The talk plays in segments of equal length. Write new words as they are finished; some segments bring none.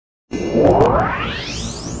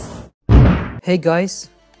Hey guys,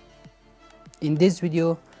 in this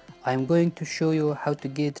video I am going to show you how to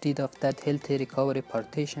get rid of that healthy recovery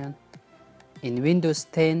partition in Windows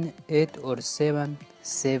 10, 8 or 7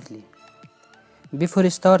 safely. Before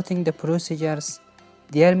starting the procedures,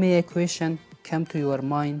 there may a question come to your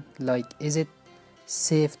mind like, is it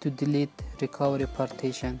safe to delete recovery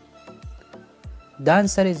partition? The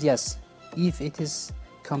answer is yes, if it is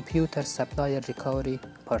computer supplier recovery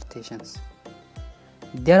partitions.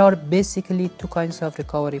 There are basically two kinds of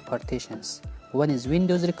recovery partitions. One is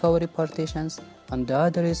Windows recovery partitions and the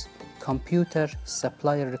other is computer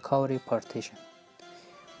supplier recovery partition.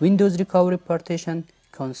 Windows recovery partition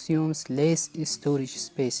consumes less storage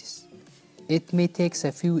spaces. It may take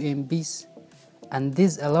a few MBs, and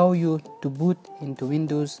this allows you to boot into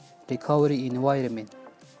Windows recovery environment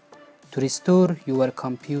to restore your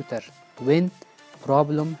computer when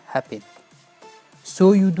problem happen.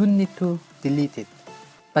 So you don't need to delete it.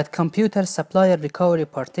 But computer supplier recovery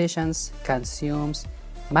partitions consumes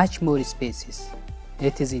much more spaces.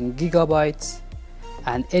 It is in gigabytes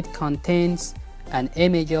and it contains an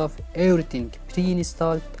image of everything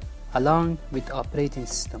pre-installed along with operating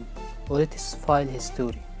system or its file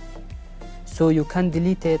history. So you can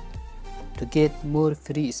delete it to get more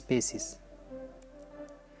free spaces.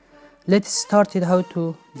 Let's start with how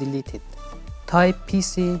to delete it. Type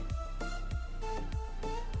PC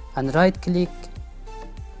and right click,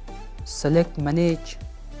 select manage.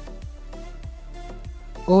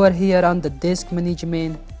 Over here on the disk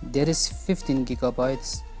management there is 15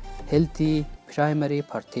 gigabytes healthy primary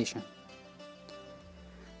partition.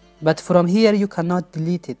 But from here you cannot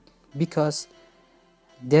delete it because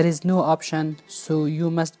there is no option, so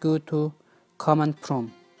you must go to command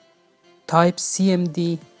prompt, type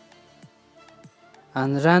cmd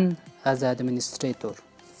and run as administrator.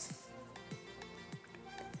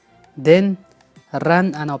 Then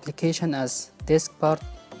run an application as disk part.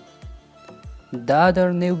 The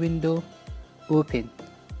other new window open.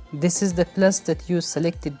 This is the place that you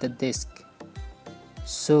selected the disk.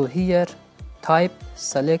 So here type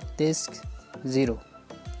select disk 0.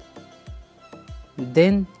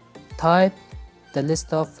 Then type the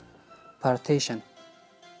list of partition.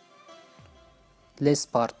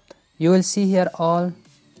 List part. You will see here all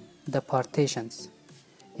the partitions.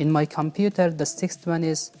 In my computer the sixth one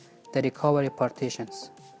is the recovery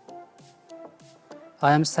partitions.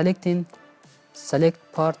 I am selecting select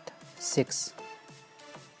part 6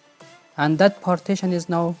 and that partition is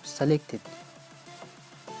now selected.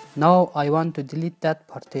 Now I want to delete that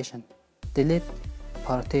partition. Delete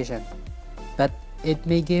partition, but it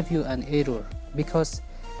may give you an error because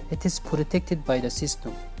it is protected by the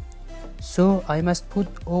system. So I must put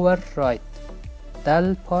overwrite,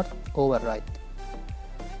 del part overwrite.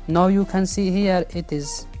 Now you can see here it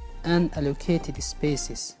is unallocated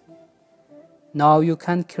spaces. Now you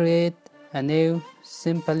can create a new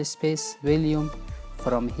simple space volume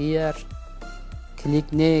from here.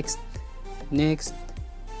 Click next, next,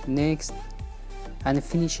 next and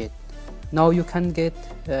finish it. Now you can get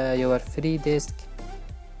your free disk.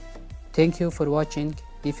 Thank you for watching.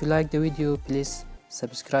 If you like the video, please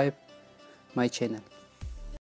subscribe my channel.